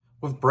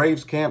With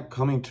Braves camp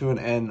coming to an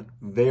end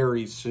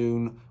very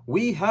soon,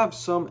 we have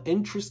some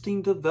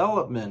interesting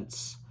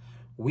developments.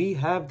 We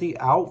have the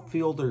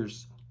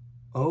outfielders.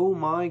 Oh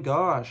my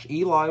gosh,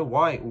 Eli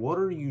White, what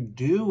are you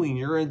doing?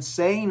 You're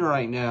insane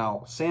right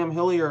now. Sam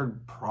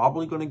Hilliard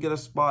probably going to get a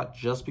spot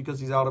just because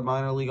he's out of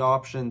minor league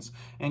options.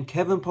 And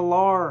Kevin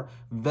Pillar,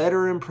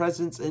 veteran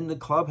presence in the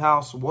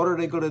clubhouse. What are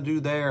they going to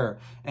do there?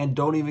 And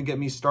don't even get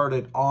me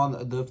started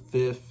on the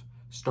fifth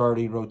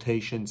starting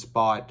rotation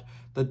spot.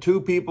 The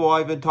two people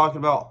I've been talking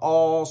about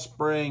all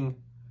spring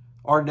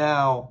are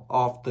now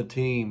off the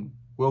team.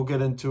 We'll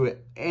get into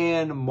it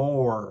and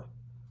more.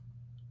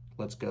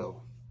 Let's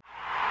go.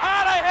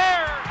 Out of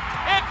here!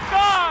 It's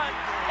gone!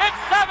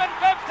 It's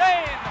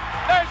 7:15!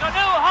 There's a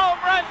new home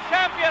run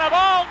champion of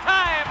all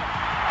time,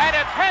 and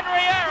it's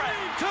Henry Aaron.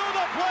 To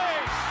the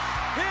plate,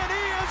 and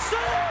he is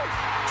safe!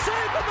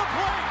 Safe at the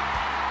plate!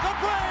 The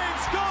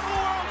Braves go to the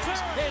World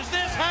Series! Is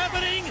this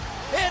happening?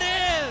 It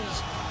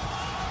is!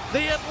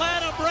 The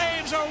Atlanta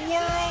Braves are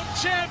world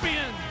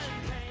champions!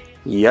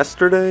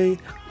 Yesterday,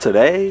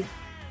 today,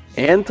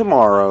 and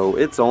tomorrow,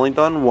 it's only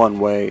done one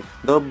way,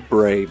 the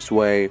Braves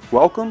way.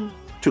 Welcome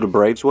to the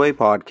Braves Way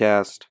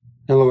podcast.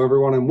 Hello,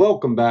 everyone, and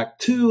welcome back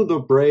to the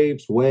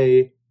Braves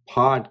Way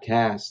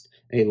podcast.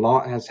 A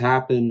lot has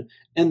happened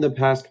in the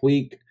past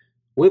week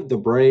with the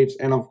Braves,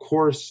 and of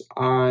course,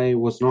 I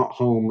was not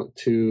home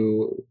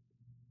to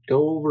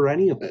go over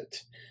any of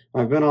it.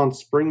 I've been on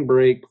spring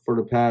break for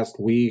the past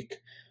week.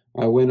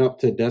 I went up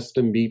to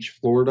Destin Beach,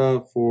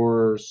 Florida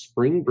for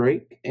spring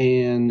break,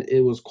 and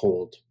it was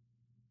cold.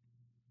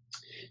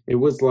 It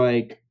was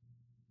like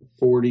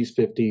 40s,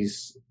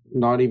 50s,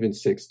 not even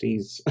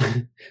 60s,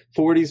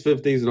 40s,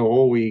 50s the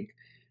whole week.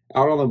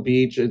 Out on the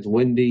beach, it's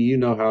windy, you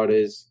know how it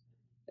is.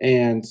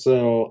 And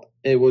so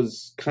it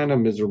was kind of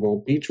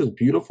miserable. Beach was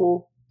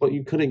beautiful, but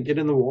you couldn't get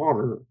in the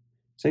water.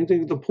 Same thing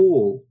with the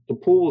pool. The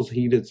pool was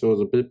heated, so it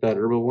was a bit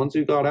better. But once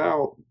you got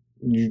out,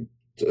 it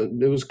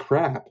was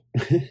crap.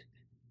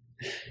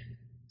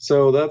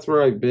 So that's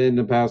where I've been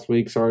the past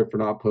week. Sorry for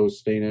not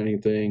posting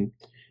anything.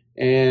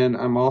 And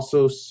I'm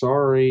also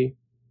sorry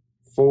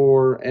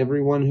for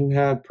everyone who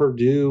had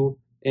Purdue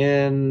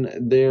and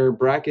their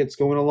brackets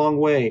going a long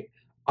way.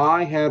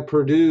 I had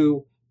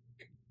Purdue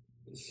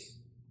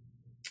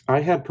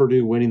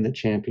winning the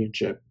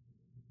championship.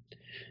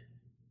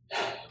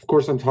 Of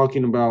course, I'm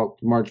talking about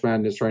March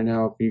Madness right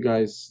now. If you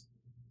guys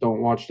don't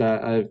watch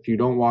that, if you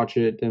don't watch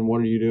it, then what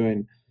are you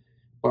doing?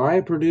 But I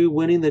had Purdue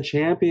winning the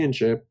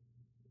championship,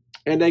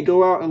 and they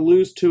go out and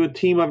lose to a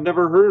team I've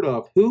never heard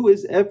of. Who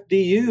is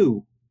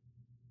FDU?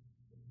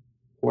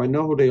 Well, I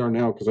know who they are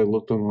now because I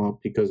looked them up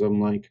because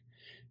I'm like,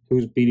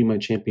 who's beating my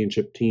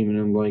championship team? And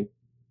I'm like,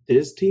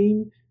 this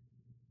team?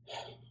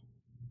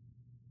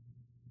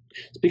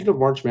 Speaking of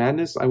March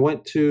Madness, I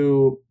went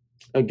to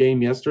a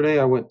game yesterday.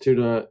 I went to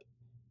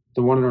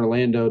the one in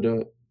Orlando,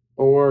 the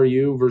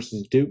ORU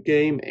versus Duke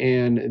game,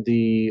 and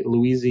the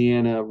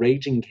Louisiana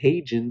Raging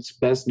Cajuns,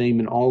 best name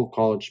in all of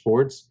college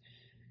sports,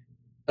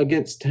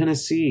 against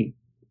Tennessee.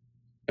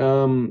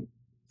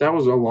 That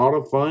was a lot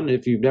of fun.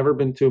 If you've never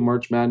been to a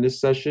March Madness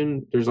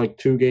session, there's like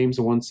 2 games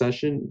in one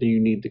session. You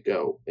need to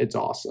go. It's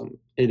awesome.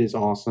 It is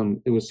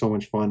awesome. It was so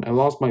much fun. I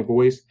lost my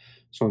voice,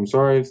 so I'm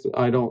sorry if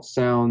I don't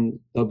sound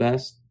the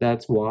best.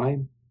 That's why.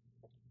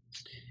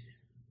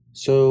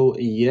 So,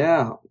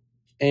 yeah.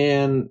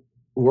 And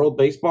World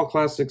Baseball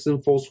Classic's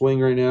in full swing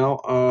right now.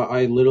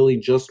 I literally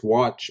just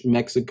watched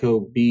Mexico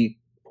beat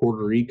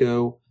Puerto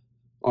Rico.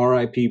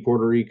 RIP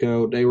Puerto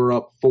Rico. They were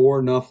up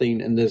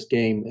 4-0 in this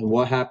game. And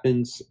what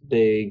happens?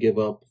 They give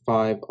up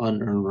 5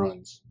 unearned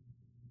runs.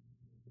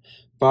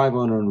 5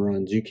 unearned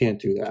runs. You can't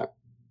do that.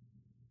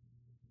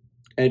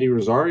 Eddie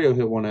Rosario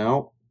hit one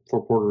out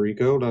for Puerto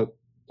Rico.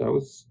 That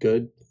was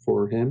good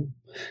for him.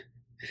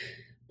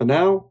 But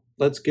now,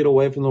 let's get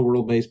away from the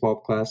World Baseball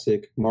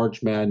Classic,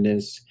 March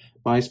Madness,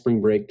 my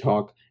spring break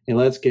talk, and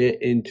let's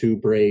get into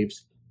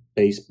Braves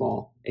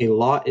baseball. A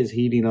lot is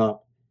heating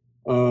up.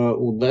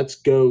 Let's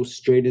go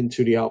straight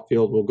into the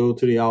outfield. We'll go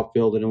to the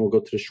outfield, and then we'll go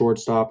to the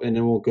shortstop, and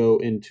then we'll go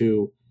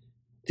into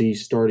the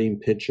starting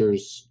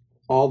pitchers.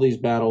 All these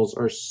battles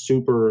are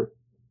super,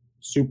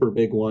 super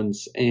big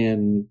ones,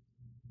 and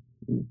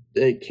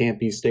it can't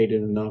be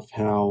stated enough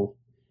how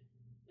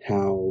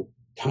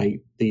tight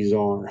these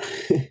are.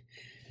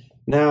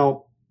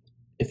 Now,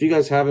 if you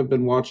guys haven't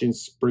been watching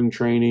spring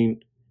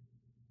training,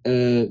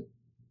 I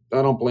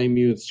don't blame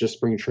you. It's just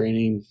spring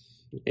training.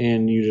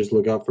 And you just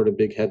look out for the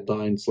big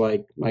headlines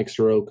like Mike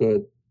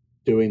Soroka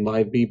doing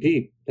live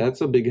BP.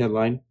 That's a big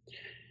headline.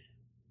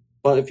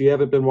 But if you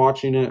haven't been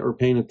watching it or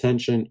paying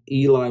attention,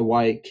 Eli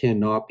White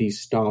cannot be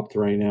stopped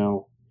right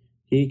now.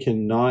 He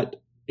cannot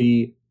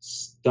be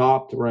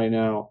stopped right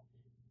now.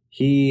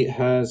 He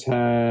has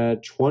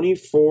had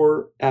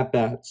 24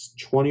 at-bats.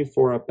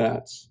 24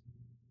 at-bats.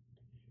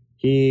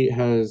 He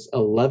has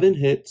 11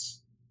 hits,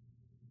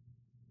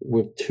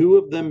 with 2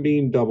 of them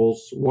being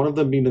doubles, 1 of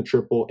them being a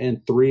triple,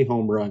 and 3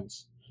 home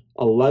runs.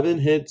 11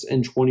 hits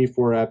and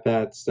 24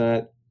 at-bats.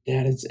 That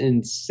is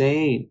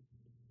insane.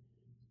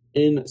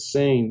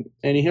 insane.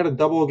 And he had a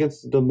double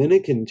against the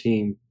Dominican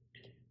team.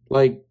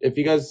 Like, if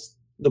you guys,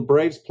 the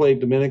Braves played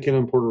Dominican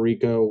and Puerto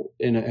Rico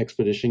in an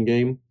expedition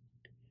game,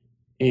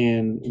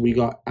 and we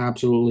got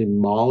absolutely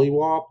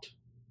mollywopped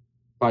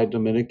by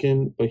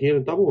Dominican, but he had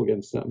a double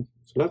against them.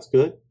 So that's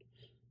good.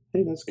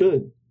 Hey, that's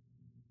good.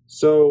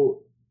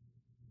 So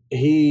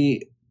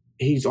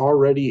he's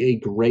already a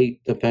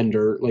great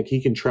defender. Like,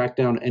 he can track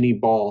down any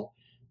ball.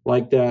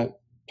 Like that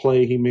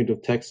play he made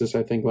with Texas,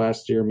 I think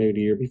last year, maybe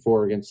the year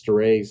before against the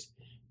Rays,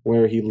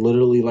 where he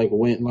literally like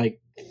went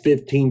like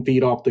 15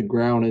 feet off the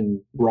ground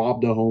and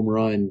robbed a home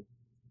run.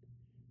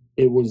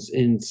 It was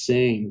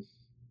insane.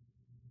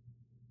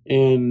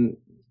 And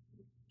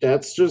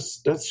that's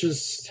just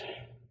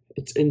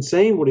it's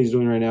insane what he's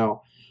doing right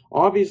now.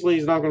 Obviously,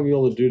 he's not going to be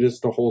able to do this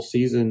the whole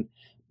season,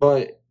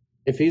 but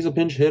if he's a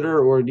pinch hitter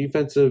or a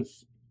defensive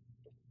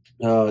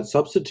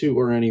substitute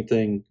or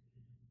anything,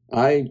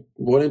 I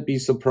wouldn't be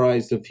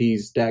surprised if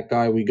he's that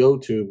guy we go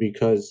to,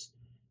 because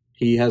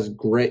he has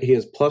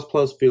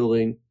plus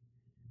fielding,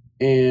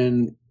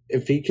 and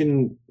if he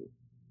can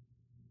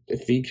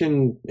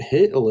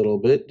hit a little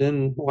bit,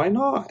 then why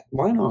not?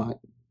 Why not?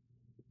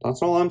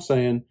 That's all I'm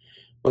saying.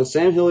 But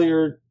Sam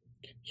Hilliard,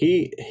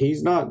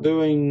 he's not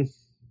doing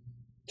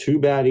too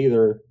bad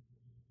either.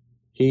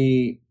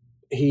 He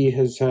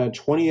has had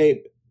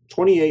 28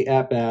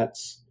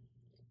 at-bats,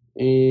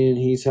 and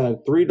he's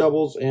had 3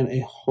 doubles and a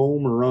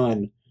home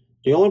run.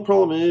 The only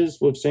problem is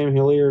with Sam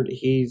Hilliard,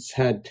 he's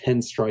had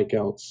 10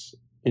 strikeouts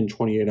in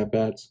 28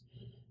 at-bats.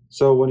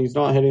 So when he's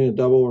not hitting a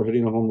double or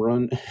hitting a home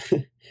run,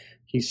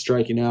 he's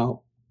striking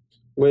out,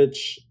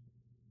 which,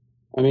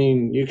 I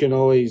mean, you can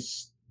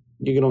always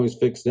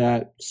fix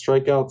that.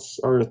 Strikeouts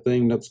are a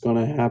thing that's going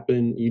to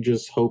happen. You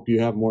just hope you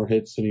have more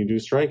hits than you do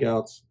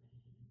strikeouts.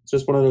 It's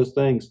just one of those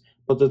things.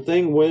 But the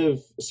thing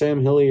with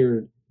Sam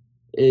Hilliard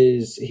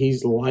is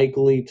he's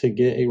likely to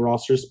get a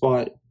roster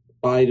spot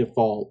by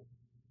default,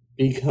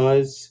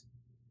 because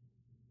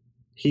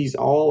he's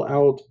all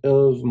out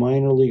of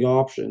minor league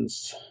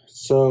options.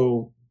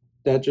 So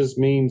that just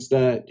means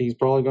that he's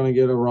probably going to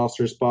get a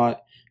roster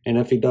spot. And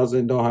if he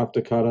doesn't, they'll have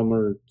to cut him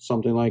or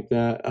something like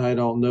that. I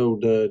don't know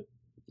the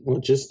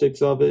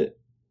logistics of it.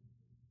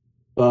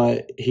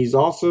 But he's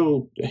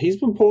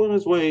been pulling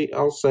his weight.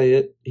 I'll say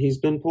it. He's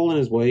been pulling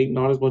his weight,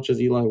 not as much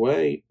as Eli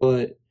White,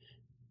 but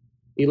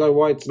Eli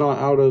White's not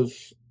out of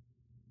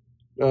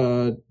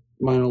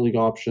minor league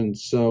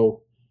options.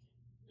 So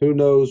who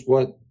knows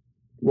what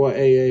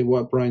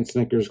Brian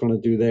Snitker is going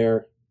to do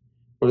there.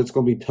 But it's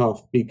going to be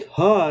tough,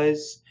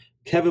 because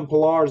Kevin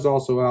Pillar is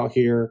also out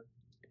here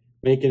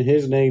making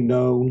his name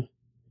known,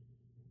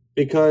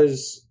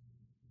 because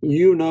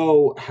you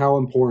know how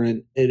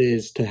important it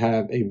is to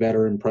have a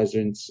veteran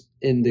presence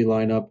in the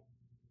lineup,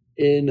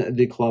 in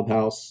the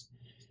clubhouse.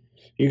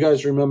 You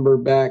guys remember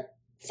back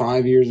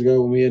 5 years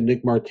ago when we had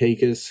Nick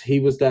Markakis? He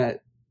was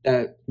that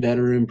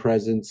veteran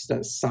presence,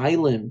 that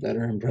silent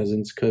veteran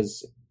presence,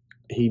 because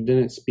he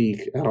didn't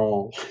speak at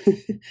all.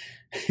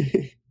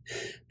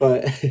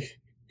 But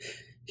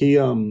he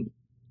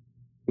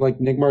like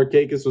Nick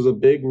Markakis was a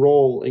big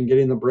role in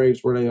getting the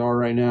Braves where they are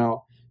right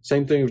now.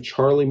 Same thing with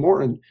Charlie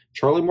Morton.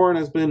 Charlie Morton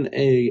has been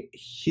a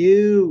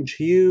huge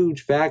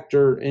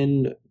factor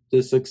in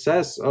the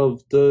success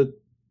of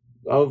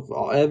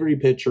every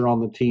pitcher on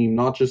the team,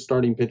 not just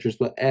starting pitchers,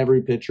 but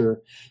every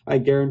pitcher. I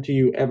guarantee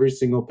you every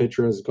single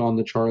pitcher has gone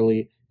to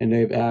Charlie and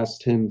they've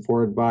asked him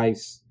for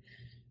advice.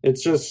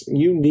 It's just,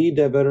 you need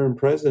that veteran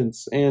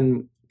presence.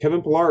 And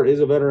Kevin Pillar is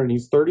a veteran.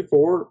 He's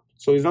 34,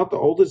 so he's not the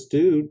oldest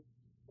dude,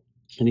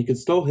 and he can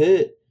still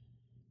hit.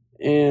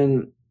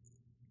 And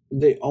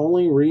the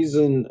only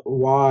reason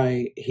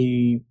why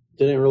he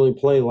didn't really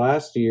play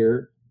last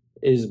year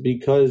is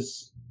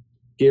because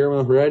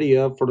Guillermo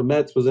Heredia for the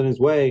Mets was in his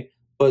way.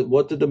 But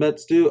what did the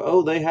Mets do?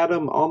 Oh, they had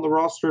him on the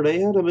roster. They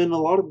had him in a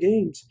lot of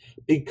games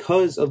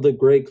because of the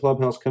great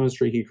clubhouse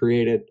chemistry he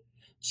created.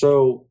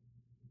 So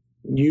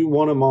you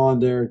want him on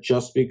there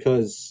just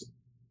because,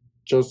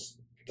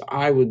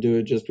 I would do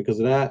it just because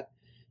of that.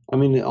 I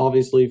mean,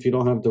 obviously, if you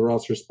don't have the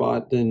roster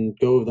spot, then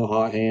go with the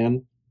hot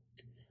hand.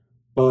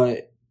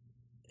 But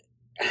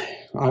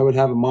I would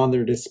have him on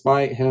there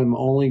despite him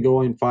only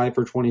going 5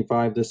 for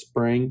 25 this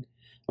spring.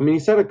 I mean,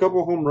 he's had a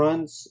couple home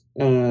runs,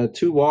 2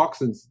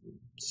 walks, and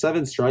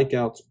 7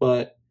 strikeouts,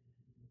 but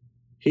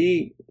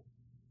he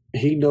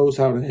knows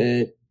how to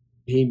hit.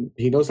 He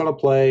knows how to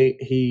play.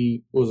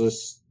 He was a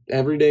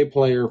everyday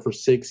player for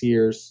 6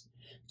 years.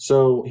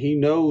 So he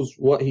knows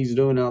what he's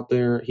doing out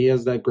there. He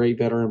has that great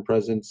veteran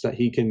presence that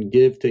he can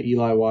give to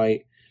Eli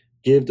White,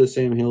 give to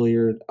Sam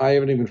Hilliard. I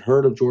haven't even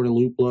heard of Jordan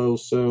Luplow,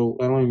 so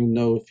I don't even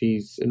know if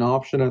he's an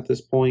option at this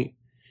point.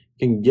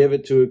 Can give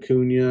it to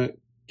Acuna,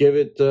 give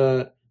it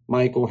to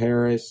Michael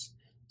Harris.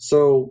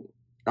 So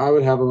I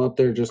would have him up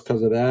there just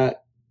because of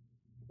that.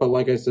 But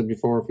like I said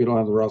before, if you don't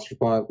have the roster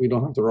spot, we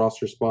don't have the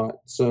roster spot.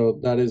 So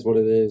that is what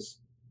it is.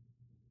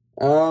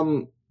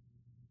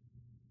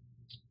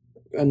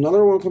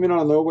 Another one coming out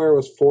of nowhere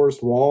was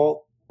Forrest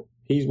Wall.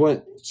 He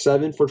went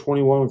 7 for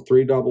 21 with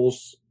 3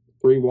 doubles,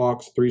 3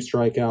 walks, 3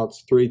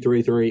 strikeouts,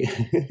 3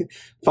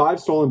 5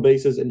 stolen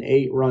bases, and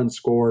 8 runs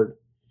scored.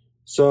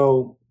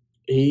 So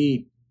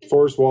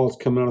Forswall's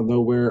coming out of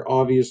nowhere.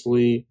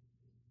 Obviously,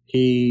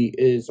 he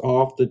is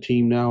off the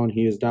team now, and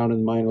he is down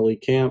in minor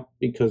league camp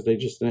because they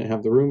just didn't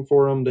have the room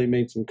for him. They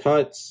made some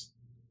cuts,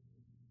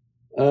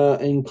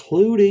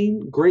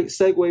 including, great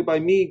segue by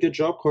me, good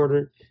job,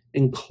 Carter,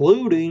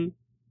 including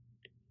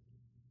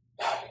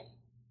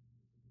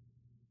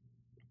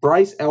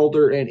Bryce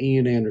Elder and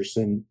Ian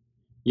Anderson.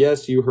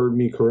 Yes, you heard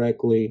me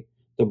correctly.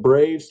 The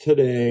Braves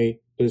today,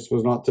 this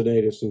was not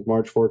today, this was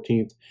March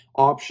 14th,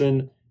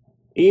 option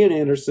Ian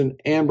Anderson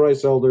and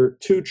Bryce Elder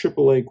to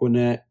AAA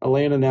Gwinnett.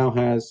 Atlanta now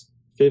has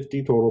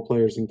 50 total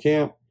players in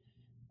camp.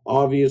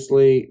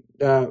 Obviously,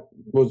 that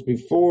was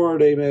before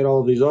they made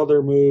all of these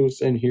other moves,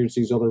 and here's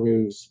these other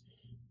moves.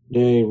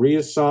 They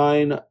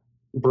reassign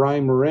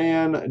Brian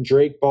Moran,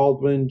 Drake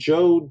Baldwin,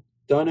 Joe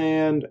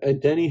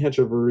Dunand, Denny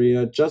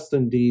Hechavarria,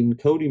 Justin Dean,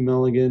 Cody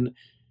Milligan,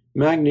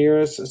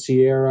 Magneris,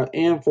 Sierra,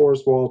 and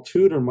Forswall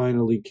to their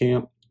minor league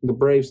camp. The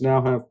Braves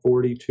now have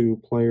 42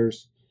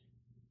 players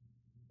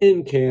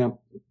in camp.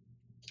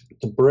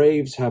 The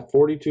Braves have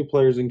 42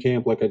 players in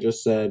camp, like I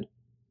just said,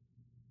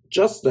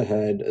 just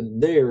ahead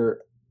their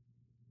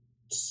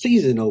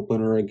season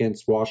opener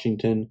against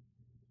Washington,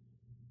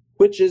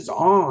 which is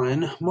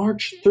on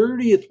March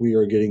 30th. We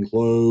are getting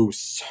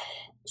close.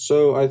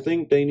 So I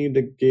think they need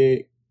to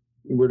get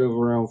rid of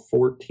around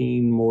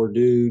 14 more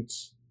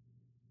dudes.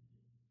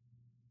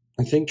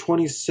 I think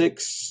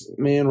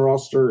 26-man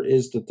roster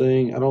is the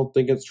thing. I don't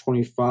think it's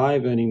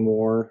 25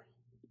 anymore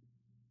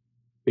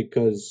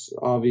because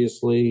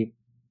obviously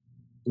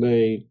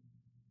I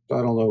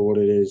don't know what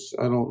it is.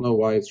 I don't know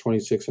why it's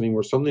 26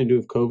 anymore. Something to do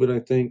with COVID, I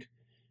think.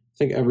 I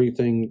think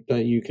everything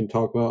that you can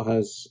talk about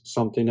has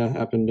something that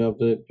happened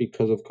of it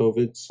because of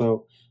COVID.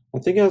 So I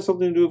think it has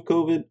something to do with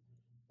COVID,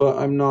 but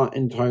I'm not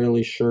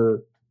entirely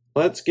sure.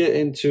 Let's get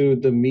into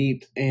the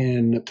meat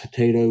and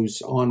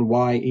potatoes on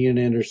why Ian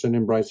Anderson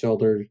and Bryce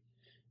Elder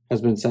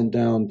has been sent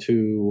down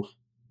to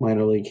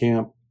minor league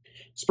camp.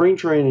 Spring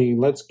training,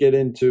 let's get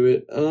into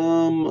it.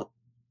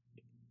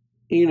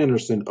 Ian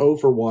Anderson, 0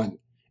 for 1.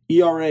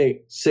 ERA,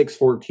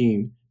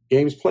 6.14.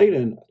 Games played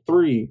in,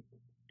 3.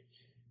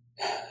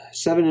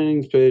 7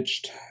 innings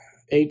pitched,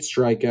 8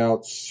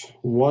 strikeouts,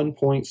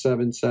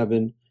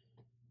 1.77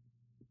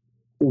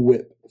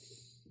 whip.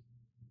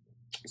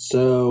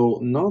 So,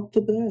 not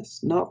the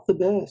best.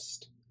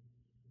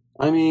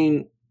 I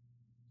mean,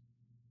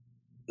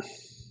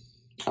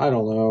 I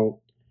don't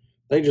know.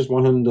 They just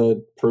want him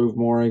to prove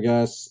more, I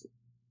guess.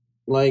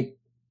 Like,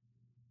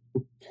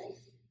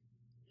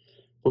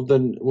 with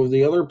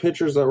the other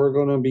pitchers that we're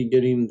going to be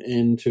getting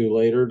into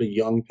later, the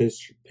young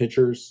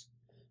pitchers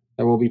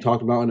that we'll be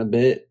talking about in a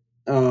bit,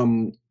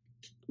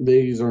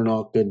 these are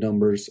not good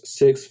numbers.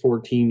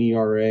 6.14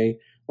 ERA.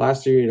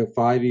 Last year he had a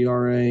 5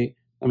 ERA.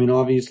 I mean,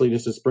 obviously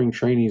this is spring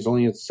training. He's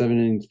only at 7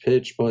 innings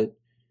pitched, but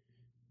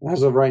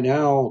as of right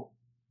now,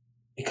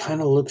 it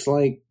kind of looks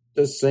like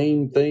the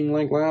same thing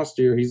like last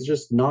year. He's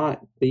just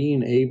not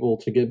being able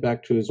to get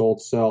back to his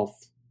old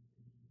self.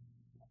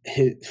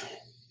 I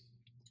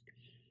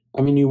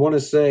mean, you want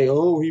to say,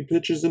 oh, he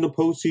pitches in the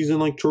postseason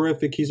like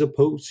terrific. He's a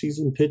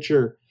postseason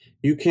pitcher.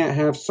 You can't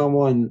have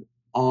someone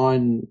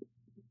on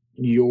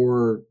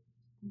your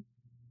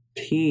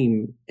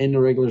team in the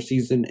regular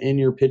season, in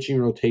your pitching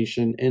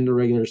rotation in the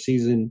regular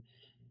season,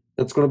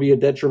 that's going to be a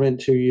detriment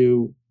to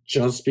you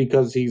just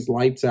because he's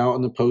lights out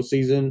in the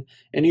postseason.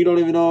 And you don't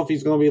even know if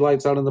he's going to be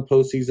lights out in the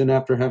postseason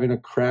after having a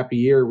crappy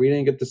year. We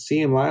didn't get to see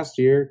him last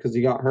year because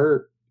he got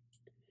hurt.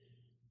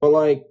 But,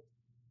 like,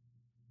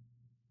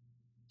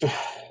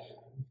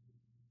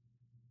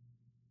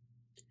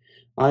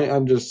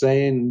 I'm just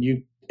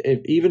saying,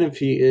 even if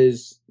he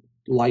is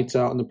lights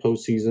out in the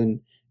postseason,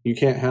 you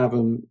can't have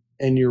him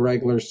in your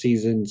regular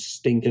season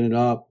stinking it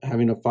up,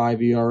 having a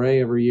 5 ERA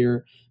every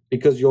year,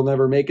 because you'll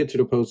never make it to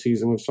the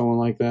postseason with someone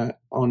like that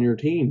on your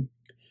team.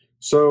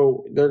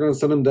 So they're going to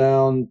send him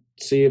down,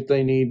 see if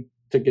he needs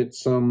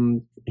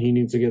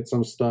to get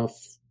some stuff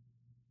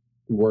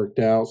worked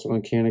out, some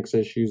mechanics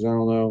issues, I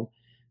don't know,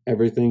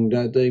 everything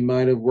that they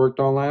might have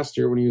worked on last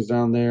year when he was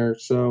down there.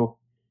 So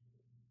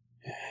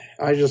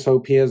I just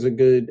hope he has a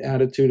good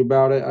attitude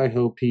about it. I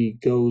hope he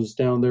goes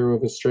down there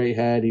with a straight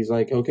head. He's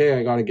like, okay,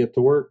 I got to get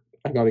to work.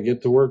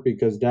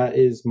 Because that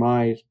is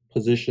my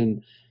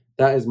position.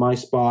 That is my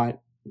spot.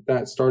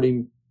 That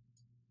starting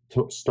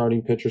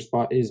pitcher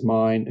spot is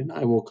mine, and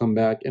I will come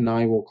back and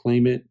I will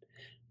claim it.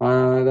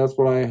 That's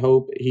what I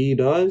hope he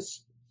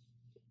does.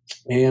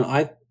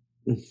 And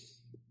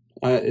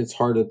it's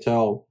hard to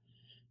tell.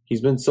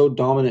 He's been so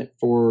dominant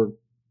for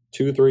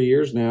 2-3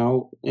 years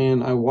now,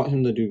 and I want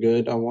him to do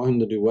good. I want him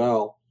to do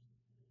well.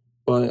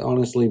 But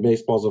honestly,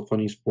 baseball's a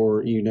funny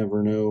sport. You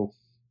never know.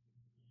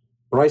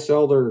 Bryce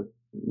Elder,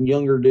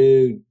 younger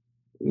dude,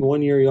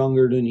 1 year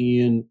younger than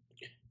Ian.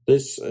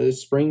 This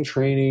spring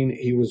training,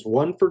 he was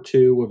 1 for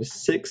 2 with a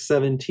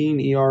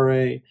 6.17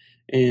 ERA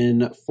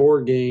in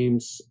 4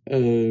 games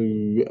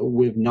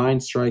with 9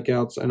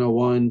 strikeouts and a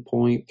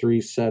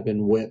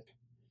 1.37 whip.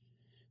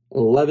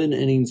 11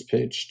 innings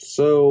pitched.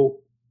 So,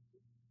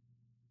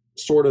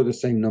 sort of the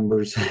same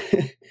numbers.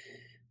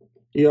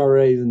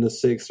 ERA is in the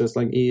 6, just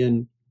like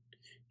Ian.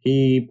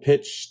 He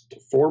pitched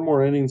 4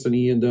 more innings than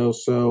Ian, though.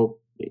 So,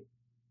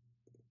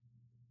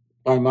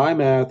 by my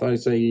math, I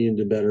say Ian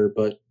did better,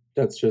 but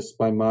that's just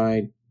by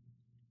my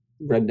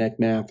redneck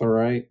math, all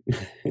right?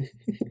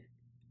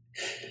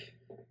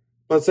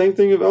 But same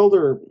thing of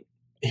Elder.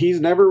 He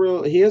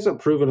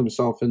hasn't proven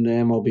himself in the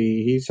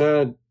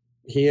MLB.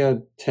 He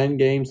had 10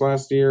 games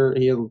last year.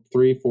 He had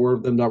 3-4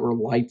 of them that were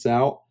lights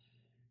out.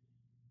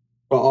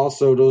 But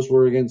also those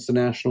were against the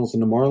Nationals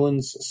and the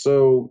Marlins.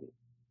 So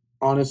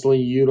honestly,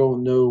 you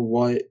don't know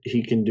what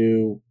he can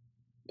do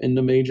in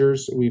the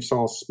majors. We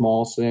saw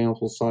small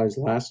sample size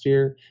last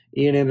year.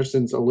 Ian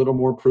Anderson's a little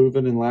more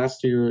proven, and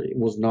last year it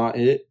was not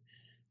it.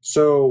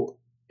 So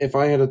if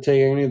I had to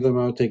take any of them,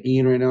 I would take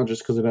Ian right now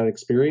just because of that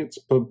experience.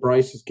 But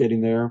Bryce is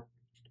getting there.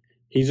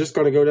 He's just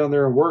got to go down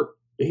there and work.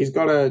 He's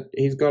got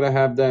to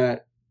have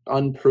that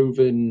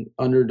unproven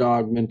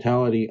underdog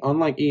mentality.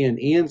 Unlike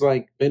Ian. Ian's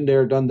like, been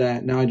there, done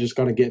that. Now I just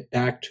got to get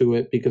back to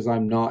it because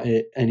I'm not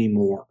it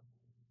anymore.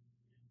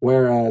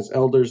 Whereas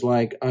Elder's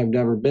like, I've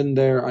never been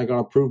there. I got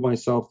to prove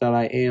myself that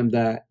I am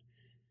that.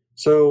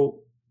 So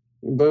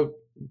the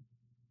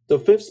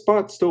 5th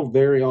spot's still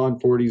very on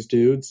for these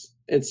dudes.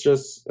 It's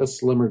just a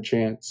slimmer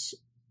chance.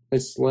 A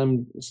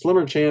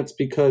slimmer chance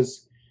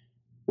because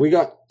we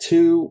got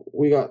two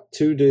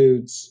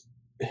dudes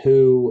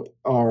who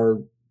are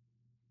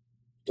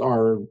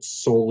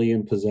solely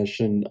in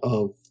possession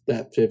of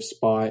that 5th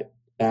spot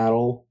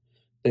battle.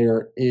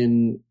 They're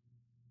in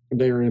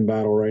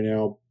battle right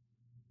now.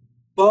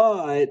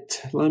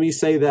 But let me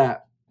say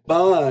that.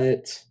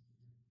 But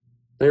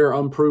they are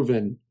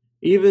unproven.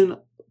 Even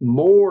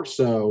more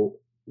so,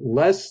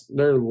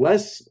 they're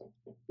less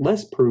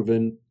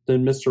proven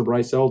than Mr.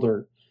 Bryce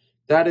Elder.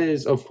 That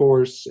is, of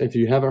course, if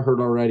you haven't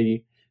heard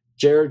already,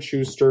 Jared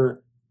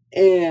Schuster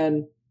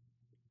and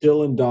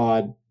Dylan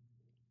Dodd.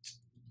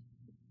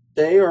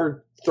 They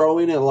are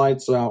throwing it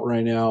lights out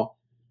right now.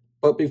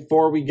 But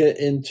before we get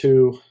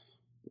into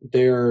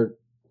their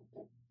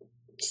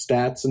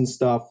stats and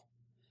stuff,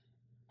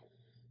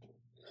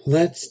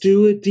 let's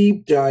do a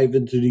deep dive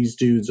into these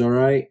dudes, all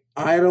right?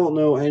 I don't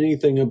know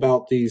anything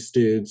about these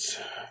dudes.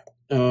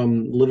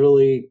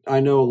 Literally, I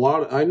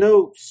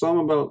know some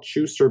about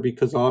Schuster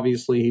because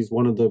obviously he's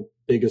one of the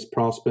biggest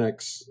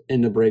prospects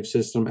in the Brave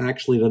system,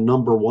 actually the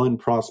number 1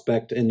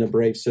 prospect in the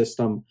Brave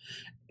system.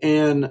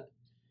 And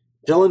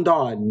Dylan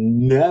Dodd,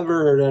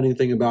 never heard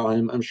anything about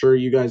him. I'm sure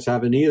you guys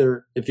haven't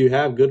either. If you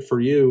have, good for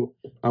you.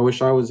 I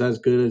wish I was as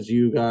good as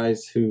you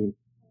guys who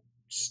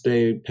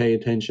pay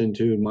attention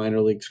to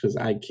minor leagues because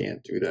I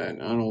can't do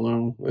that. I don't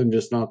know. I'm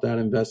just not that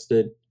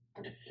invested.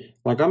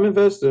 Like, I'm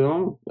invested.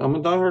 I'm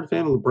a diehard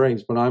fan of the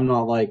Braves, but I'm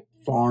not like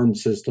farm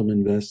system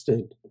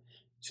invested.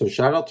 So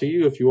shout out to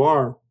you if you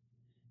are.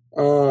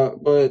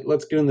 But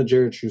let's get into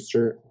Jared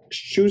Schuster.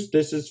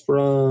 This is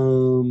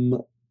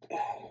from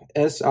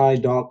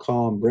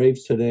SI.com,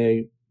 Braves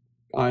Today.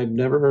 I've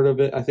never heard of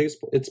it. I think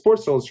it's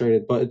Sports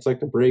Illustrated, but it's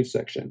like the Braves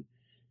section.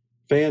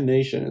 Fan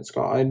Nation, it's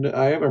called.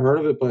 I haven't heard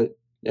of it, but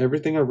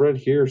everything I've read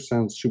here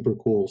sounds super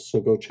cool, so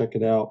go check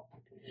it out.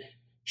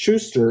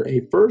 Schuster,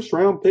 a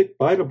first-round pick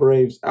by the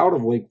Braves out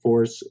of Wake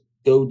Forest,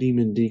 go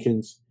Demon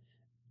Deacons,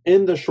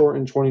 in the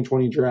shortened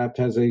 2020 draft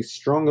has a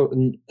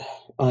strong...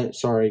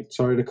 sorry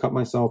to cut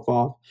myself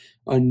off.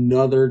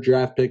 Another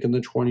draft pick in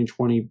the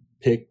 2020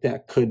 pick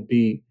that could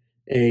be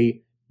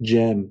a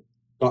gem.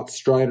 Got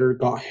Strider,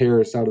 got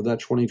Harris out of that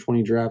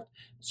 2020 draft.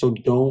 So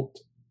don't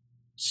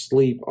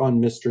sleep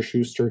on Mr.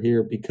 Schuster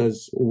here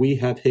because we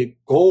have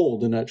hit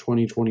gold in that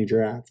 2020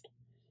 draft.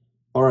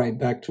 All right,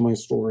 back to my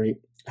story.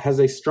 Has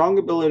a strong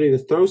ability to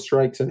throw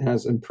strikes and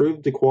has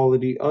improved the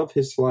quality of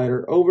his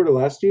slider over the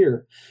last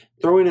year.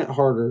 Throwing it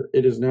harder,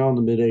 it is now in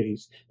the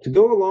mid-80s. To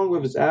go along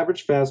with his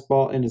average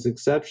fastball and his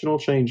exceptional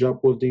changeup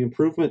with the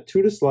improvement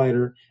to the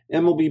slider,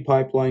 MLB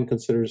Pipeline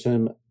considers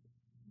him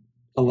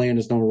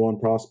Atlanta's number 1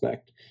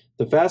 prospect.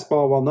 The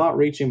fastball, while not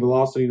reaching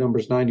velocity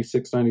numbers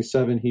 96,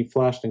 97 he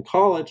flashed in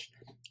college,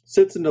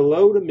 sits in the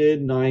low to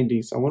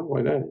mid-90s. I wonder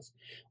why that is.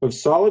 With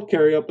solid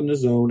carry up in the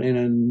zone and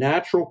a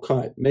natural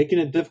cut, making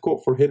it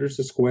difficult for hitters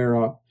to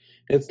square up.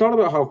 It's not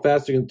about how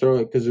fast you can throw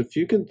it, because if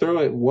you can throw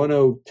it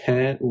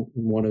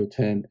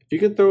 110, if you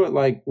can throw it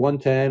like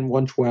 110,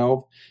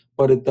 112,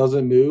 but it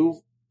doesn't move,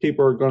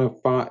 people are going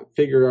to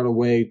figure out a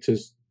way to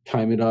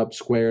time it up,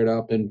 square it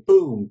up, and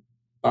boom,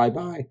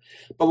 bye-bye.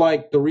 But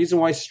like the reason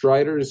why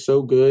Strider is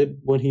so good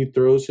when he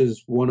throws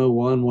his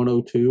 101,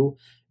 102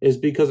 is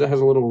because it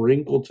has a little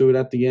wrinkle to it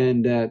at the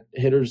end that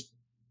hitters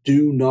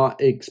do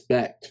not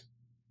expect.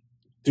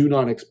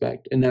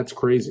 And that's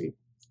crazy.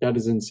 That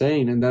is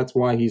insane, and that's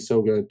why he's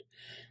so good.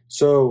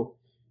 So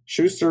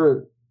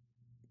Schuster,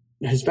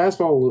 his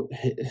fastball,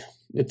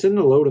 it's in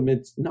the low to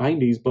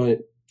mid-90s, but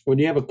when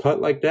you have a cut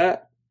like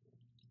that,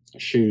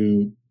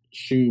 shoot,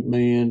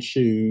 man,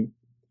 shoot.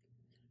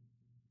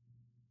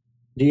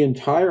 The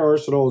entire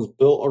arsenal is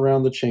built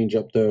around the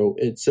changeup, though.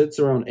 It sits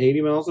around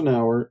 80 miles an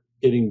hour.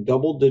 getting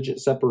double-digit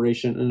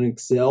separation and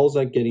excels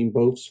at getting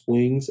both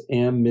swings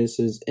and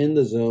misses in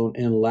the zone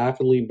and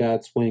laughably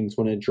bad swings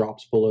when it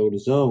drops below the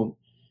zone.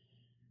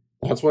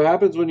 That's what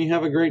happens when you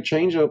have a great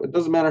changeup. It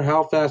doesn't matter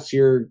how fast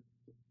your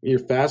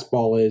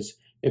fastball is.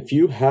 If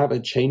you have a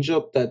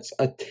changeup that's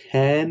a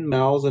 10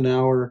 miles an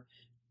hour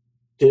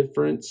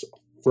difference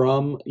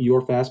from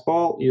your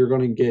fastball, you're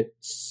going to get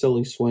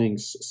silly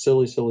swings.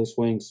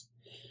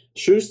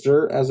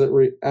 Schuster, as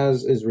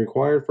is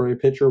required for a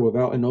pitcher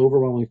without an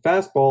overwhelming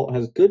fastball,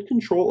 has good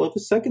control of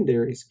his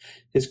secondaries.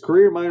 His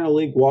career minor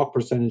league walk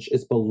percentage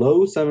is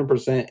below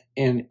 7%,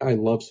 and I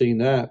love seeing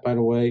that, by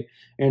the way.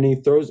 And he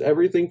throws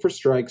everything for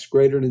strikes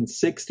greater than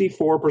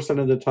 64%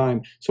 of the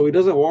time. So he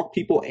doesn't walk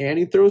people and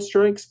he throws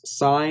strikes?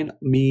 Sign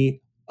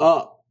me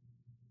up.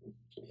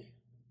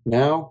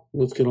 Now,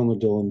 let's get on the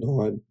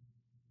Dylan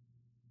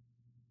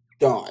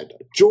Dodd.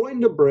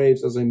 Joined the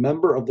Braves as a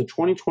member of the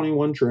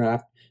 2021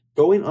 draft,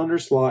 going under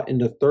slot in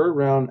the third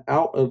round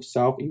out of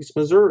Southeast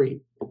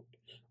Missouri.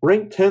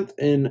 Ranked 10th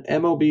in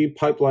MLB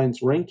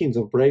Pipeline's rankings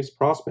of Braves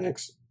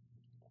prospects,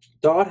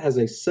 Dodd has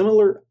a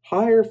similar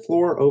higher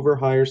floor over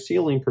higher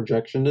ceiling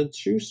projection than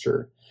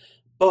Schuster,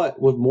 but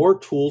with more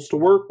tools to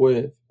work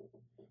with.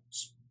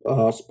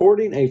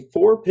 Sporting a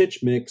 4-pitch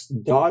mix,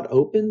 Dodd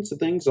opens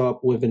things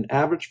up with an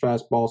average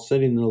fastball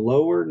sitting in the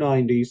lower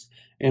 90s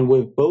and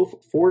with both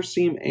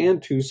 4-seam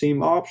and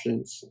 2-seam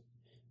options.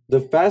 The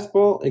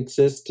fastball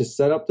exists to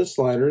set up the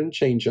slider and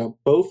changeup,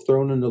 both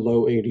thrown in the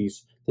low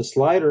 80s. The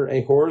slider,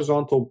 a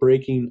horizontal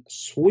breaking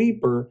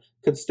sweeper,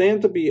 could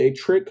stand to be a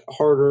trick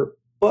harder,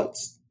 but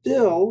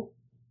still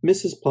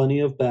misses plenty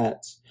of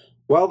bats.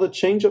 While the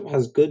changeup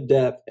has good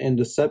depth and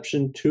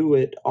deception to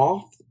it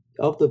off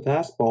of the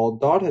fastball,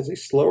 Dodd has a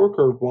slower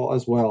curveball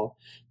as well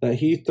that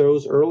he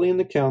throws early in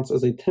the counts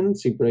as a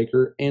tendency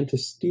breaker and to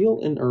steal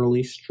an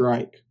early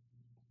strike.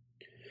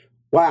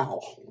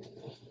 Wow.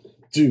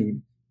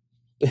 Dude.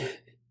 I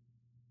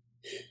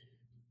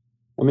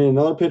mean,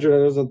 another pitcher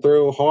that doesn't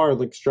throw hard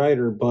like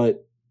Strider,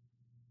 but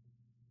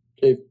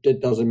it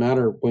doesn't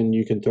matter when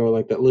you can throw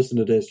like that. Listen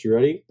to this. You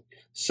ready?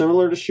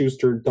 Similar to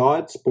Schuster,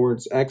 Dodd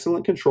sports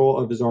excellent control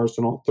of his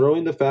arsenal,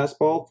 throwing the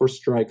fastball for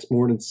strikes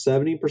more than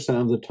 70%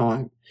 of the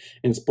time,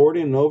 and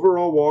sporting an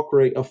overall walk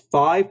rate of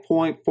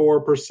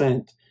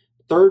 5.4%,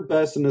 third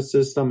best in the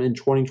system in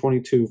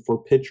 2022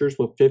 for pitchers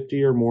with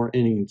 50 or more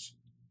innings.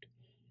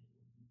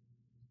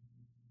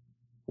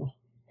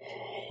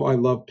 I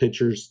love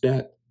pitchers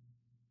that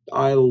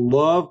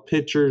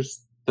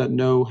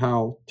know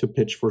how to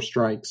pitch for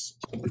strikes.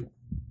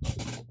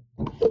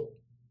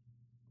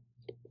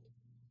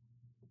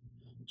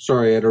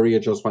 Sorry, I had to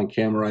readjust my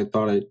camera. I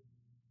don't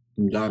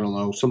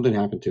know, something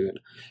happened to it.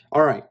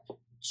 All right.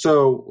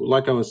 So,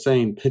 like I was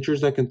saying,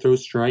 pitchers that can throw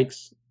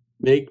strikes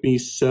make me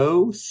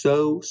so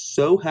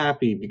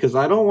happy because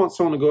I don't want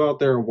someone to go out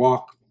there and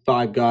walk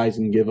 5 guys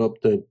and give up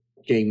the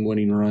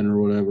game-winning run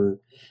or whatever.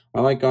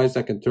 I like guys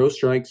that can throw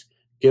strikes,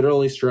 get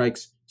early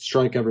strikes,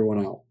 strike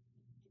everyone out.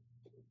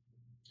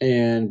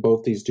 And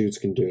both these dudes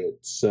can do it.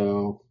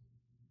 So,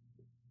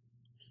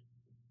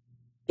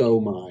 oh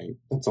my.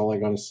 That's all I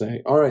got to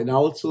say. All right,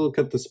 now let's look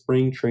at the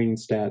spring training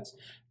stats.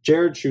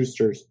 Jared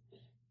Schuster's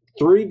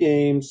 3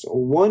 games,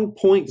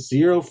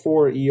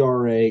 1.04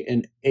 ERA,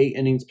 and 8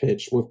 innings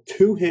pitched with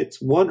 2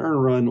 hits, 1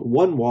 earned run,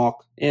 1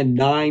 walk, and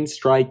 9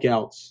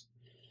 strikeouts.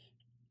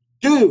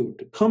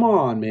 Dude, come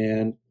on,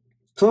 man.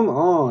 Come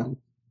on.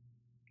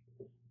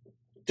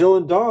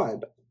 Dylan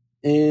Dodd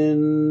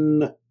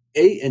in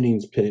 8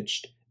 innings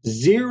pitched,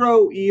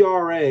 0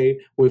 ERA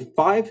with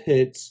 5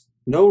 hits,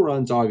 no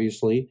runs,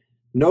 obviously,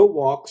 no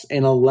walks,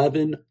 and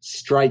 11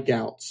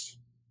 strikeouts.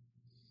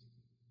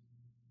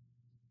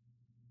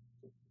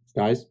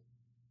 Guys,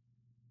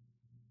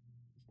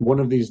 one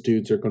of these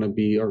dudes are going to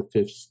be our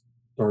 5th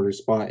starter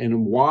spot.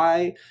 And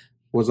why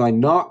was I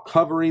not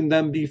covering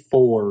them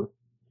before?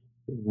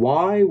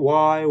 Why?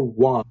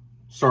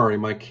 Sorry,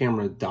 my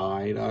camera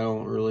died. I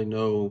don't really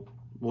know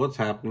what's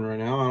happening right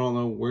now. I don't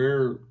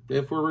know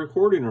if we're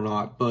recording or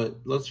not, but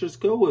let's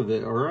just go with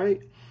it, all right?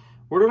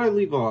 Where did I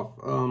leave off?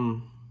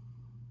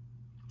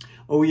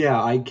 Oh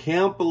yeah, I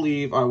can't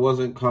believe I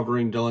wasn't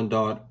covering Dylan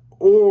Dodd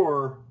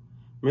or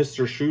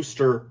Mr.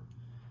 Schuster.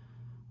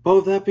 But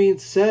with that being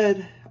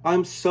said,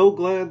 I'm so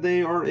glad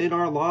they are in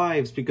our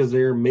lives because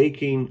they are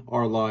making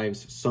our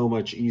lives so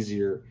much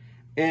easier.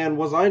 And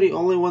was I the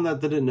only one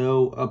that didn't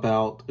know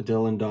about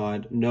Dylan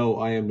Dodd? No,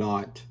 I am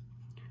not.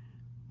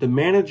 The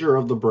manager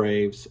of the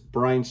Braves,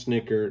 Brian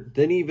Snitker,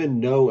 didn't even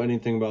know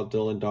anything about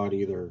Dylan Dodd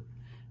either.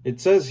 It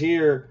says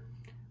here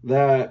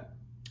that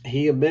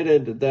he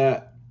admitted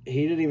that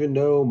he didn't even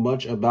know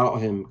much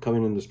about him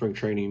coming into spring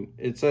training.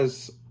 It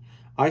says,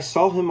 I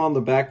saw him on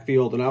the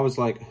backfield and I was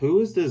like,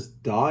 who is this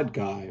Dodd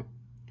guy?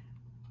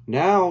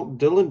 Now,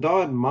 Dylan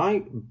Dodd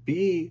might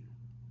be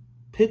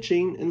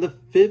pitching in the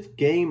 5th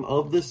game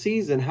of the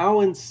season.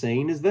 How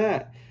insane is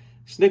that?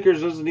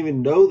 Snickers doesn't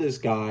even know this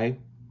guy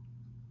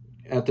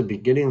at the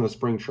beginning of the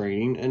spring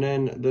training, and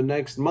then the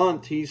next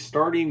month he's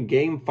starting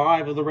game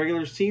 5 of the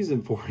regular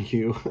season for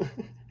you.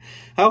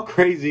 How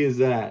crazy is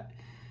that?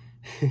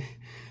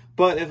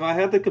 But if I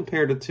had to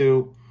compare the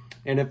two,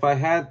 and if I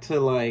had to,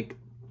 like,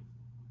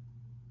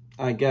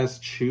 I guess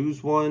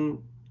choose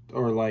one,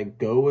 or, like,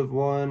 go with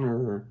one,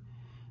 or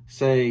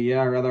say,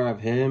 yeah, I'd rather have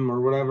him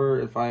or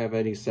whatever, if I have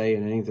any say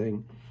in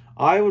anything,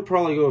 I would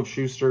probably go with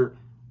Schuster,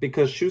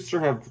 because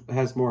Schuster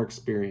has more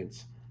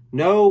experience.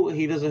 No,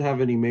 he doesn't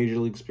have any major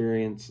league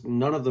experience.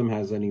 None of them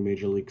has any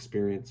major league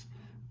experience.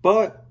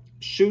 But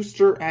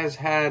Schuster has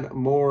had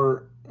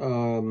more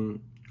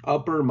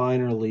upper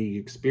minor league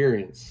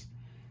experience.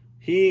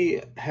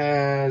 He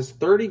has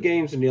 30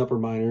 games in the upper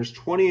minors,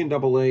 20 in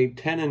AA,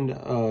 10 in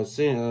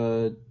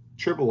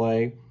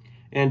AAA,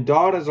 and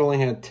Dodd has only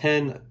had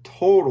 10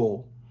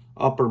 total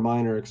upper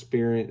minor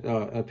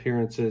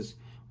appearances,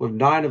 with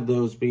 9 of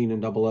those being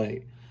in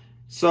AA.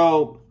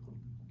 So,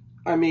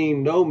 I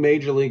mean, no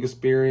major league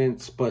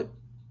experience, but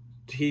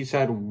he's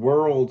had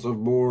worlds of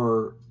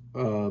more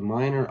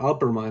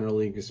upper minor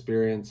league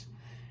experience.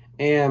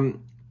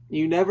 And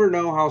you never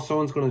know how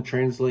someone's going to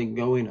translate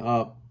going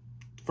up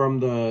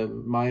from the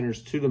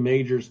minors to the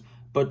majors,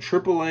 but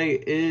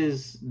AAA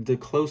is the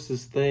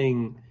closest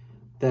thing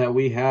that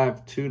we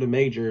have to the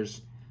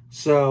majors.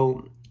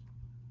 So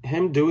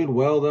him doing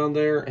well down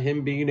there,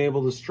 him being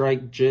able to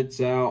strike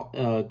jits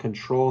out,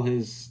 control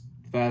his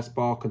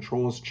fastball,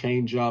 control his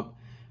changeup,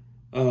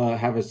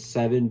 have a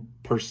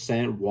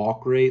 7%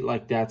 walk rate,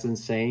 like, that's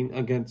insane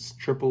against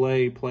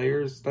AAA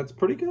players. That's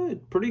pretty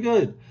good.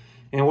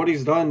 And what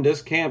he's done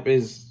this camp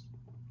is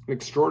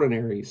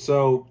extraordinary.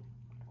 So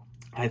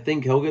I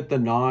think he'll get the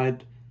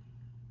nod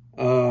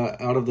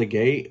out of the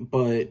gate,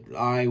 but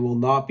I will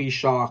not be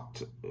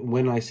shocked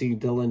when I see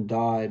Dylan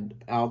Dodd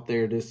out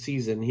there this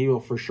season. He will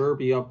for sure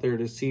be up there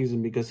this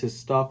season, because his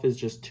stuff is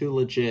just too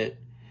legit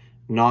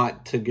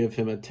not to give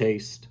him a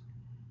taste.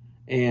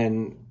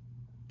 And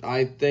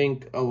I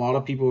think a lot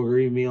of people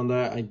agree with me on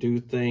that. I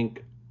do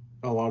think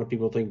a lot of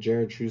people think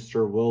Jared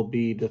Schuster will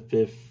be the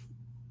 5th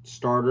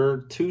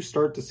starter to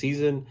start the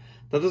season.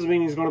 That doesn't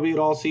mean he's going to be it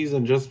all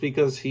season. Just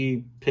because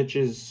he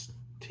pitches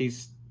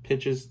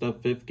the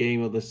 5th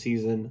game of the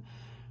season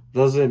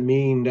doesn't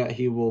mean that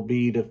he will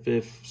be the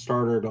 5th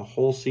starter the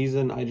whole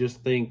season. I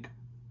just think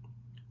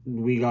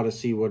we got to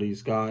see what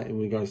he's got, and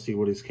we got to see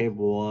what he's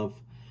capable of.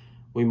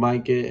 We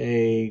might get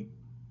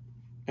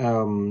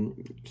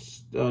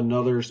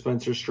another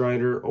Spencer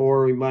Strider,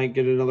 or we might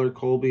get another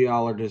Colby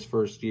Allard his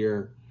first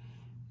year.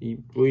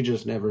 We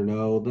just never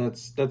know.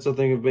 That's the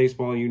thing of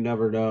baseball. You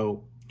never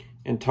know.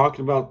 And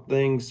talking about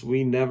things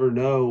we never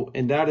know,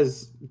 and that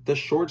is the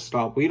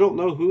shortstop. We don't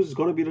know who's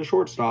going to be the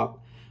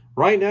shortstop.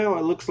 Right now,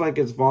 it looks like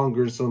it's Vaughn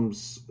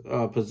Grissom's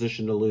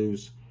position to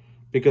lose,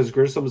 because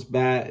Grissom's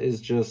bat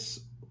is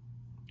just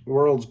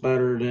worlds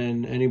better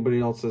than anybody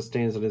else that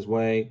stands in his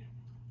way.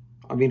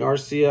 I mean,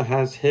 Arcia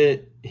has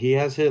hit. He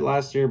has hit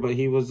last year, but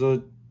he was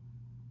a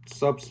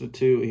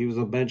substitute. He was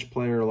a bench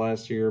player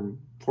last year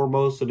for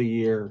most of the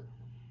year.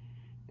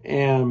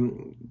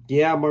 And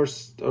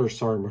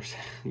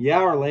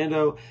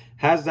Orlando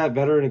has that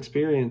veteran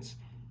experience.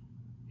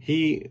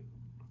 He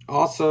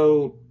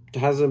also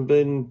hasn't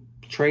been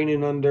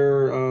training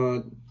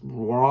under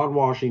Ron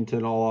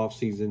Washington all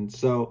offseason.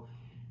 So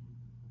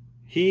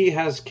he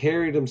has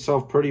carried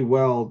himself pretty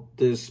well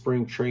this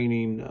spring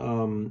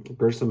training,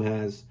 Grissom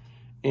has.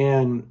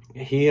 And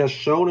he has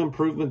shown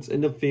improvements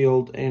in the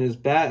field, and his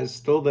bat is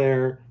still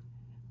there.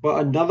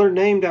 But another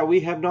name that we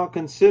have not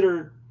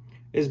considered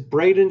is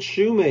Braden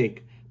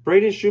Shoemake.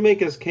 Braden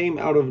Shoemake has came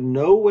out of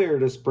nowhere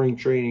to spring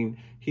training.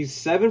 He's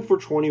 7 for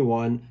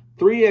 21,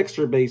 3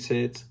 extra base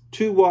hits,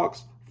 2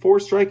 walks, 4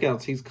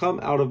 strikeouts. He's come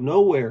out of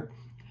nowhere.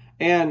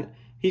 And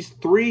he's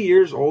 3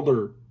 years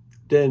older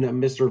than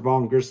Mr.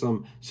 Vaughn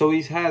Grissom. So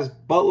he has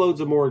buttloads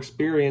of more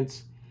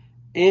experience,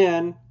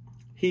 and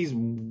he's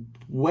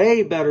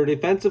way better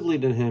defensively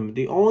than him.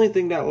 The only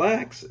thing that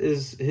lacks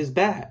is his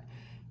bat.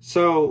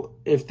 So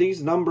if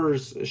these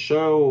numbers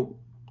show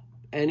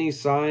any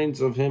signs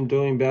of him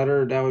doing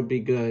better, that would be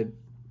good,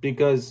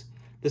 because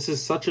this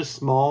is such a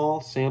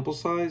small sample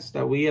size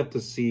that we have to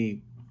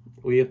see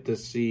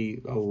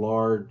a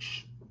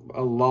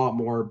lot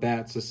more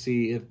bats to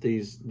see if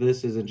this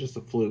isn't just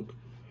a fluke.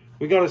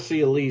 We got to see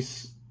at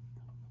least,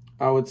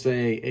 I would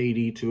say,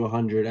 80 to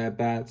 100 at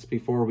bats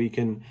before we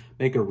can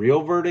make a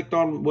real verdict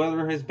on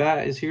whether his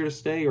bat is here to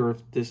stay, or if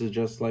this is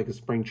just like a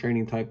spring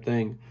training type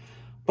thing.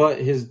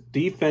 But his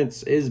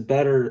defense is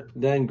better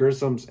than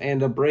Grissom's,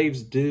 and the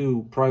Braves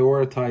do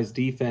prioritize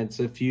defense.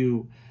 If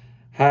you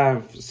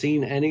have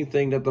seen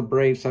anything that the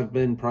Braves have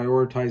been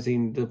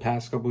prioritizing the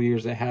past couple of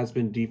years, it has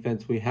been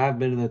defense. We have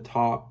been in the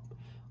top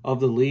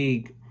of the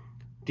league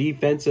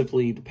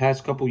defensively the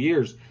past couple of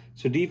years.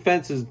 So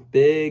defense is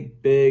big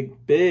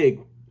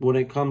when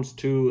it comes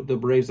to the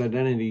Braves'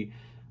 identity.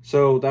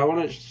 So that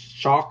wouldn't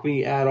shock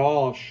me at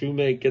all if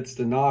Shoemake gets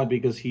the nod,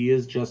 because he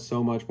is just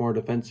so much more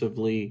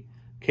defensively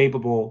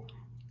capable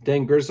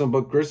than Grissom.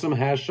 But Grissom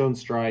has shown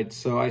strides,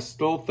 so I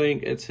still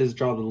think it's his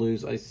job to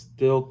lose. I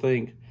still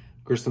think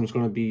Grissom's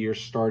going to be your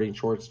starting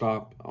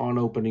shortstop on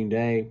opening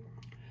day.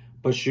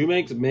 But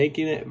Shoemake's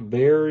making it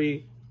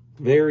very,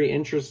 very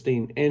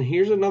interesting. And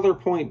here's another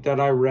point that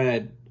I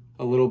read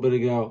a little bit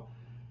ago.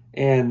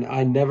 And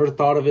I never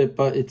thought of it,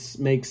 but it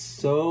makes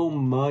so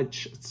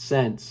much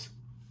sense.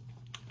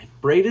 If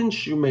Braden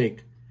Shoemake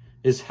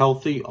is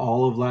healthy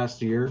all of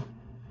last year,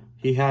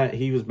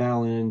 he was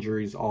battling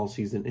injuries all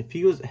season. If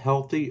he was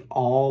healthy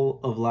all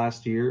of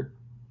last year,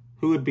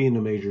 who would be in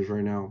the majors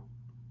right now?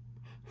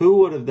 Who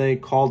would have they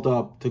called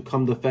up to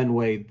come to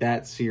Fenway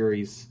that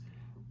series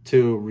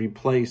to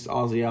replace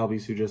Ozzie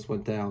Albies, who just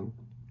went down?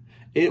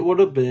 It would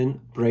have been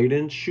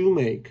Braden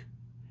Shoemake.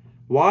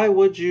 Why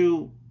would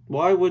you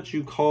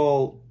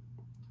call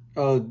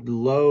a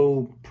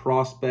low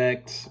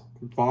prospect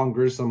Vaughn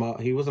Grissom?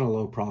 He wasn't a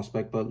low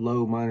prospect, but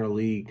low minor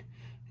league.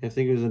 I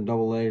think he was in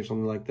Double-A or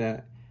something like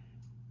that.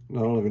 I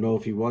don't even know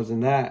if he was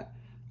in that.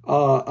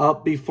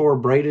 Up before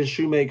Braden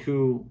Shoemake,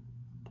 who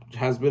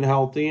has been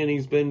healthy and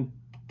he's been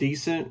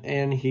decent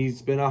and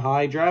he's been a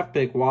high draft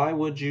pick. Why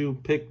would you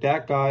pick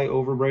that guy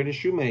over Braden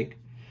Shoemake?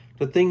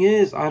 The thing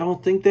is, I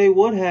don't think they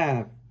would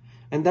have.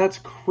 And that's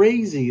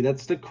crazy.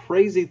 That's the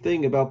crazy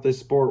thing about this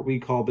sport we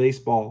call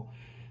baseball.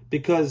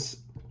 Because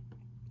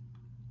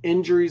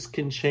injuries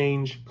can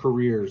change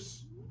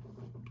careers.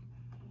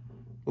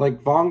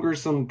 Like Vaughn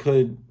Grissom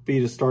could be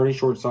the starting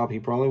shortstop. He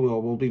probably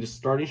will be the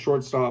starting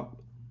shortstop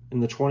in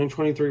the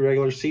 2023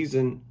 regular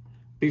season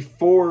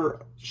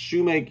before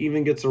Shoemake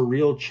even gets a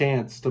real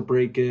chance to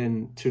break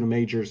into the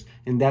majors.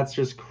 And that's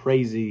just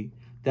crazy.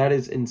 That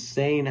is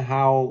insane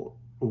how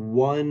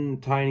one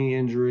tiny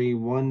injury,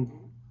 one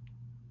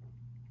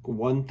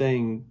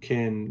thing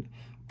can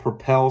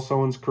propel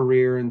someone's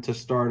career into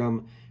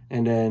stardom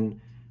and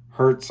then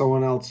hurt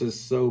someone else's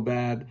so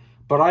bad.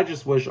 But I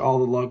just wish all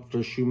the luck for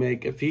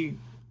Shoemake. If he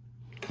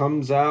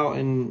comes out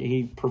and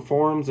he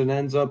performs and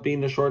ends up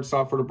being the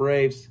shortstop for the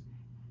Braves,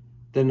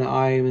 then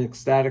I am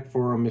ecstatic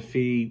for him. If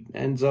he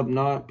ends up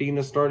not being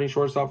the starting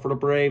shortstop for the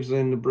Braves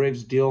and the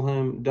Braves dealt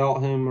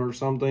him or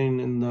something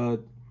in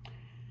the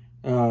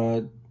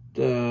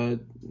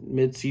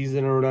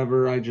mid-season or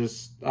whatever, I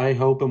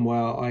hope him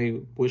well. I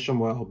wish him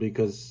well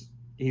because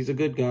he's a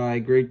good guy,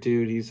 great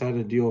dude. He's had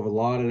to deal with a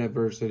lot of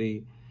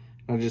adversity.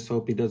 I just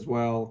hope he does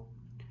well.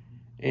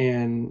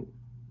 And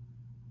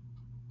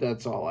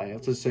that's all I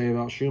have to say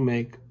about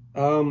Shoemake.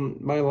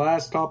 My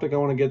last topic I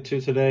want to get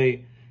to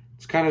today,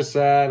 it's kind of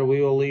sad.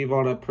 We will leave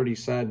on a pretty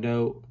sad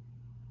note.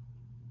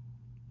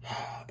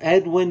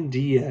 Edwin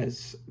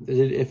Diaz.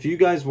 If you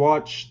guys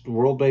watched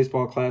World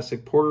Baseball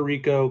Classic, Puerto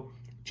Rico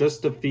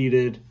just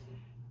defeated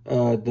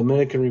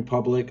Dominican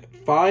Republic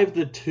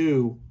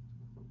 5-2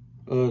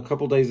 a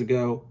couple days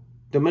ago.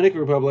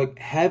 Dominican Republic,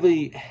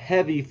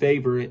 heavy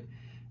favorite,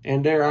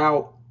 and they're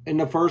out in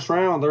the first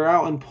round. They're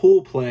out in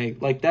pool play.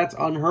 Like, that's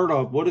unheard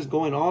of. What is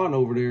going on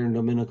over there in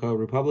Dominica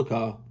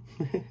Republica?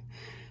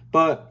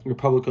 But,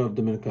 Republica of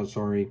Dominica,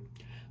 sorry.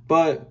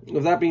 But,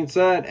 with that being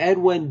said,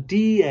 Edwin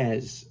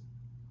Diaz,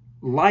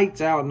 lights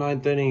out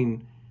ninth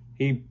inning.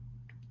 He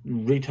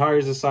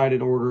retires the side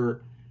in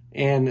order,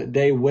 and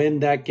they win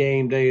that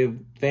game. They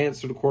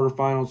advance to the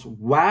quarterfinals.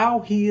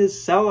 While he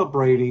is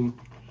celebrating,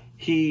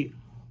 he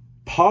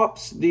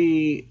pops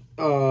he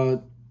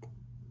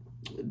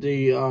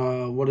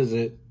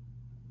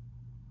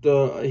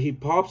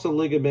pops a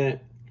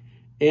ligament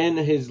in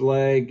his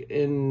leg.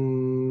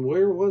 In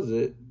where was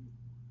it?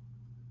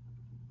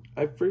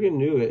 I freaking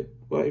knew it.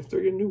 Well, I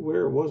freaking knew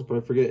where it was, but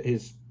I forget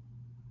his.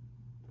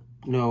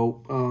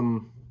 No,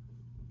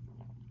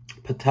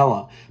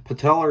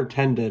 patellar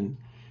tendon.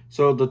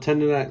 So the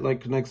tendon that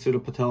like connects to the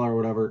patella or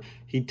whatever,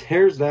 he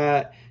tears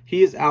that.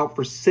 He is out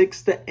for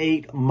 6 to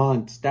 8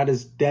 months. That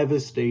is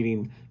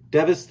devastating.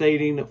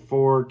 Devastating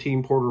for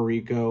Team Puerto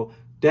Rico.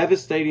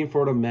 Devastating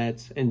for the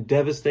Mets. And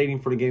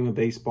devastating for the game of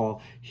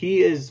baseball.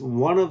 He is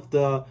one of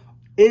the,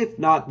 if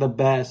not the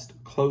best,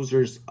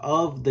 closers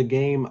of the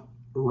game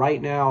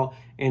right now.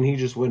 And he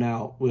just went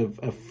out with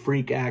a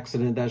freak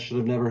accident that should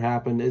have never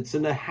happened. It's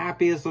in the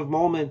happiest of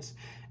moments.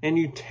 And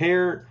you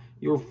tear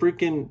your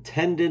freaking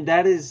tendon.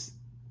 That is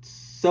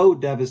so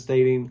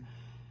devastating.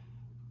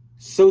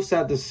 So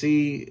sad to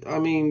see. I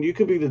mean, you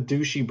could be the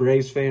douchey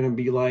Braves fan and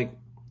be like,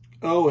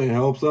 oh, it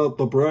helps out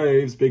the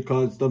Braves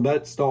because the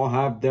Mets don't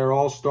have their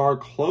all-star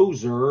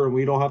closer and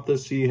we don't have to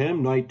see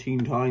him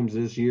 19 times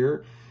this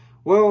year.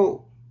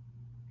 Well,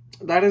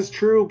 that is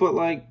true, but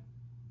like,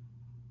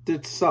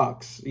 it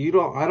sucks. I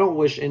don't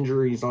wish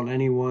injuries on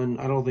anyone.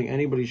 I don't think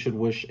anybody should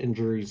wish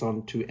injuries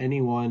onto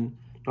anyone,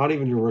 not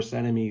even your worst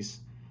enemies.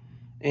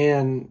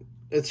 And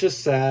it's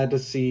just sad to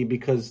see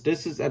because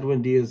this is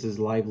Edwin Diaz's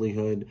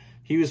livelihood.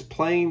 He was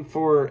playing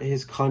for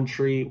his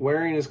country,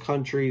 wearing his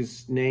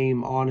country's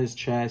name on his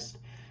chest,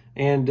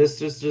 and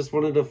this is just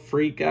one of the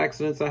freak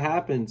accidents that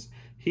happens.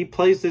 He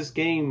plays this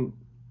game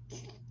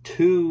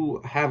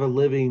to have a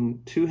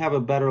living, to have a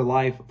better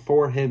life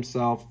for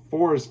himself,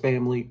 for his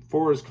family,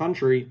 for his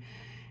country,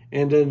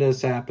 and then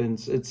this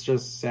happens. It's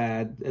just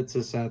sad. It's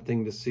a sad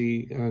thing to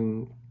see,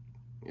 and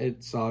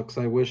it sucks.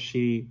 I wish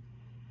him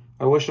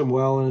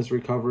well in his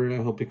recovery,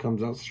 and I hope he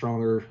comes out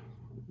stronger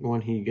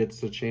when he gets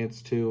the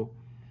chance to.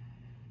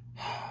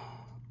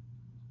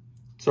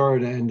 Sorry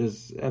to end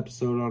this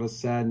episode on a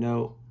sad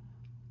note.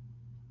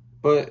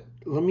 But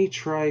let me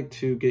try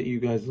to get you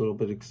guys a little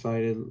bit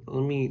excited.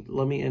 Let me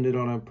end it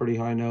on a pretty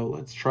high note.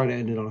 Let's try to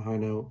end it on a high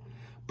note.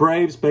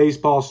 Braves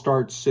baseball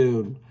starts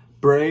soon.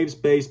 Braves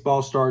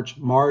baseball starts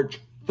March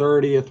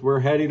 30th. We're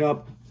heading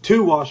up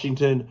to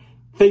Washington,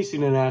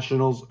 facing the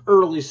Nationals.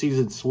 Early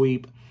season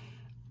sweep.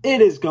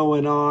 It is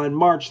going on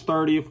March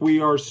 30th.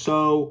 We are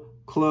so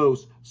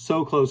close.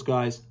 So close,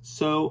 guys.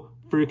 So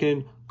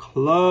freaking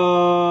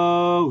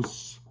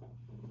close.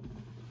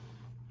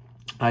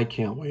 I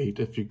can't wait.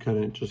 If you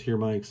couldn't just hear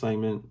my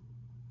excitement.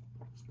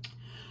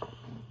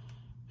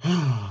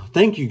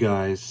 Thank you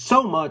guys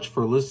so much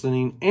for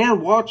listening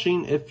and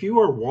watching. If you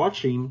are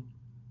watching,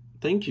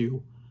 thank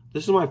you.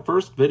 This is my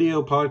first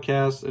video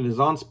podcast. It is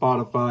on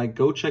Spotify.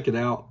 Go check it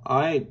out.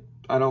 I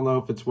don't know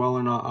if it's well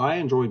or not. I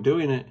enjoy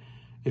doing it.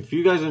 If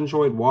you guys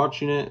enjoyed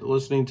watching it,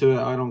 listening to it,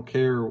 I don't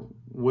care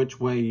which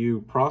way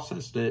you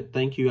processed it.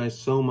 Thank you guys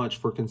so much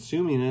for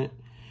consuming it.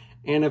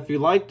 And if you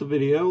liked the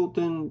video,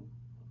 then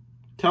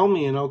tell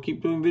me and I'll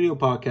keep doing video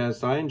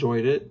podcasts. I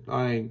enjoyed it.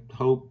 I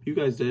hope you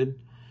guys did.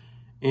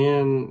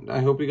 And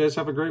I hope you guys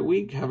have a great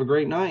week. Have a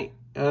great night.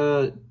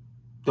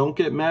 Don't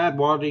get mad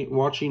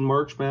watching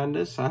March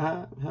Madness. See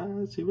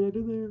what I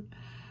did there?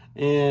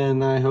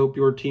 And I hope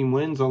your team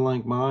wins,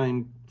 unlike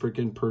mine.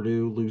 Freaking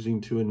Purdue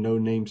losing to a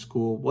no-name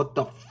school. What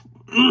the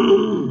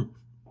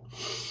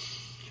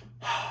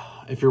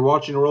If you're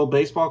watching a World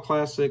Baseball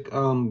Classic,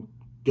 go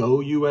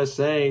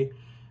USA.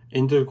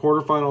 Into the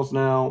quarterfinals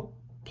now.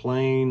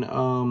 Playing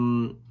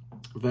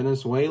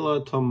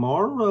Venezuela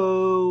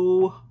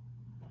tomorrow.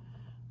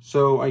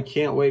 So I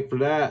can't wait for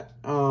that.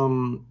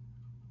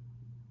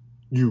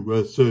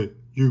 USA,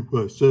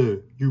 USA,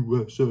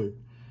 USA.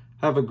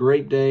 Have a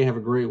great day, have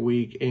a great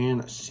week,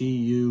 and see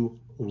you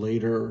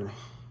later.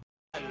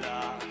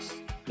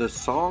 The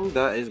song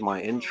that is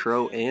my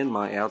intro and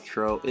my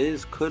outro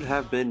is Could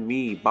Have Been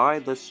Me by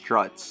The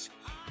Struts.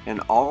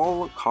 And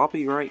all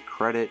copyright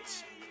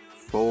credits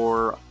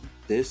for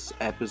this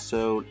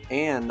episode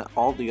and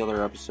all the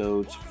other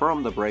episodes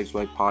from the Braves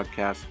Way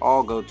podcast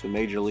all go to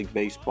Major League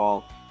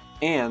Baseball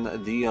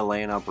and the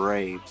Atlanta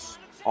Braves.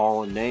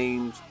 All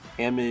names,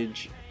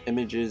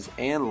 images,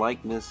 and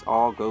likeness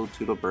all go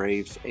to the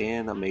Braves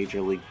and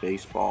Major League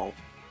Baseball.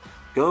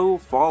 Go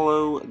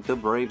follow the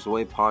Braves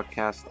Way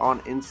podcast on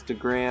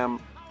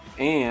Instagram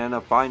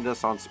and find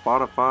us on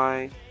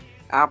Spotify,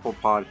 Apple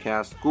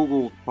Podcasts,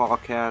 Google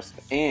Podcasts,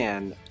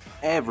 and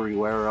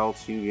everywhere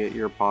else you get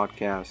your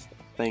podcast.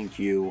 Thank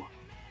you.